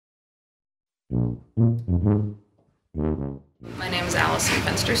My name is Alison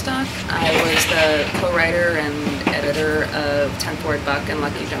Fensterstock. I was the co-writer and editor of 10th Ward Buck and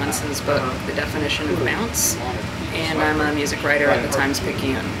Lucky Johnson's book, The Definition of Bounce, and I'm a music writer at the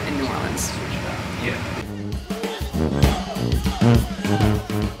Times-Picayune in New Orleans.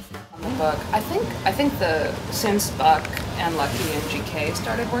 On the book, I think since Buck and Lucky and GK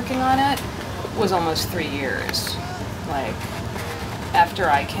started working on it was almost 3 years. Like, after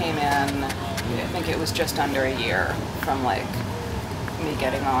I came in, I think it was just under a year from like me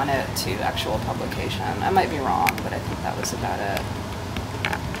getting on it to actual publication. I might be wrong, but I think that was about it.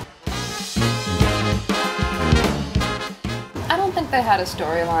 I don't think they had a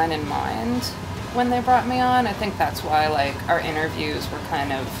storyline in mind when they brought me on. I think that's why like our interviews were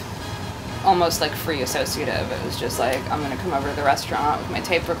kind of almost like free associative. It was just like, I'm gonna come over to the restaurant with my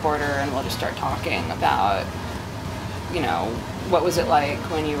tape recorder and we'll just start talking about, you know, what was it like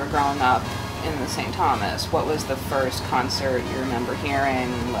when you were growing up in the St. Thomas? What was the first concert you remember hearing?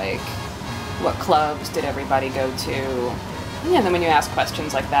 Like, what clubs did everybody go to? Yeah, and then when you ask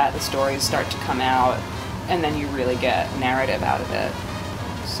questions like that, the stories start to come out, and then you really get narrative out of it.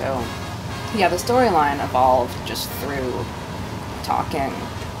 So, yeah, the storyline evolved just through talking.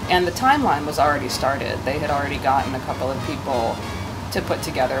 And the timeline was already started. They had already gotten a couple of people to put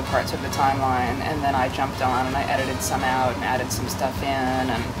together parts of the timeline, and then I jumped on and I edited some out and added some stuff in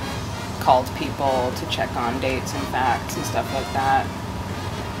and called people to check on dates and facts and stuff like that.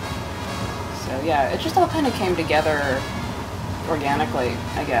 So yeah, it just all kind of came together organically,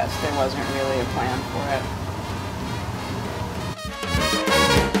 I guess. There wasn't really a plan for it.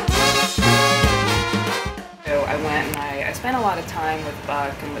 So I went and I spent a lot of time with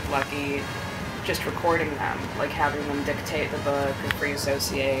Buck and with Lucky just recording them, like having them dictate the book or free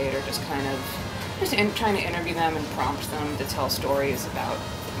associate, or just kind of trying to interview them and prompt them to tell stories about,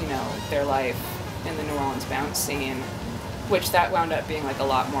 you know, their life in the New Orleans bounce scene, which that wound up being like a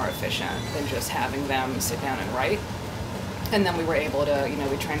lot more efficient than just having them sit down and write. And then we were able to, you know,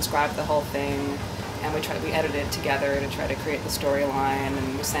 we transcribed the whole thing and we edited together to try to create the storyline,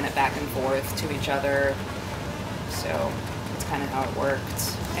 and we sent it back and forth to each other. So that's kind of how it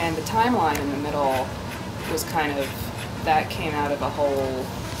worked. And the timeline in the middle was kind of, that came out of a whole,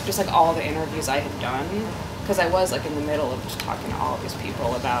 just like all the interviews I had done, because I was like in the middle of just talking to all of these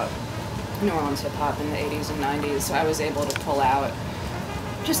people about New Orleans hip-hop in the 80s and 90s, so I was able to pull out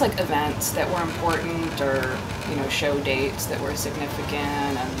just like events that were important, or, you know, show dates that were significant,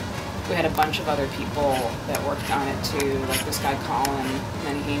 and we had a bunch of other people that worked on it too, like this guy Colin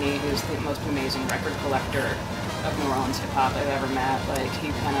Menahini, who's the most amazing record collector of New Orleans hip-hop I've ever met. Like, he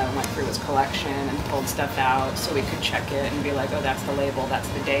kind of went through his collection and pulled stuff out so we could check it and be like, oh, that's the label, that's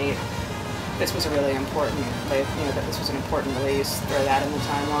the date. This was a really important, like, you know, that this was an important release, throw that in the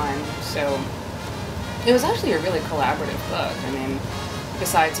timeline. So it was actually a really collaborative book. I mean,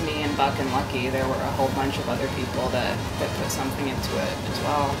 besides me and Buck and Lucky, there were a whole bunch of other people that put something into it as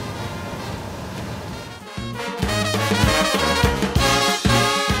well.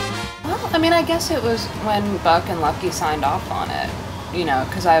 I mean, I guess it was when Buck and Lucky signed off on it, you know,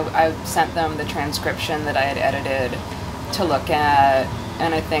 because I sent them the transcription that I had edited to look at,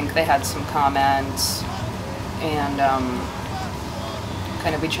 and I think they had some comments, and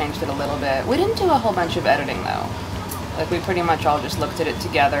kind of we changed it a little bit. We didn't do a whole bunch of editing, though. Like, we pretty much all just looked at it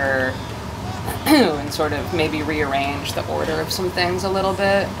together and sort of maybe rearranged the order of some things a little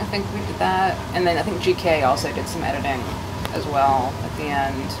bit. I think we did that. And then I think GK also did some editing as well at the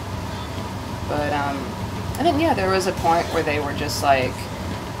end. But I think, yeah, there was a point where they were just like,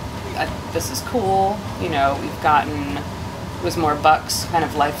 this is cool, you know, we've gotten, it was more Buck's kind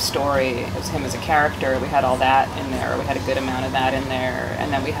of life story. It was him as a character. We had all that in there. We had a good amount of that in there.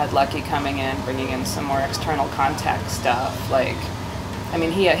 And then we had Lucky coming in, bringing in some more external context stuff. Like, I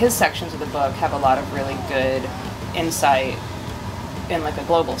mean, his sections of the book have a lot of really good insight in like a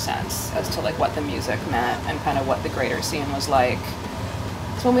global sense as to like what the music meant and kind of what the greater scene was like.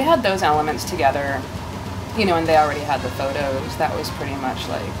 So when we had those elements together, you know, and they already had the photos, that was pretty much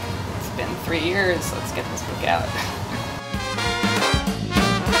like, it's been 3 years, let's get this book out.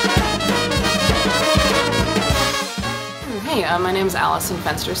 Hey, my name is Alison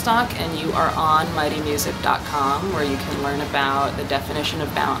Fensterstock, and you are on mightymusic.com, where you can learn about The Definition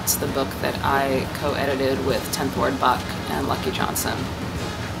of Bounce, the book that I co-edited with 10th Ward Buck and Lucky Johnson.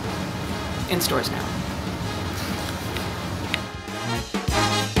 In stores now.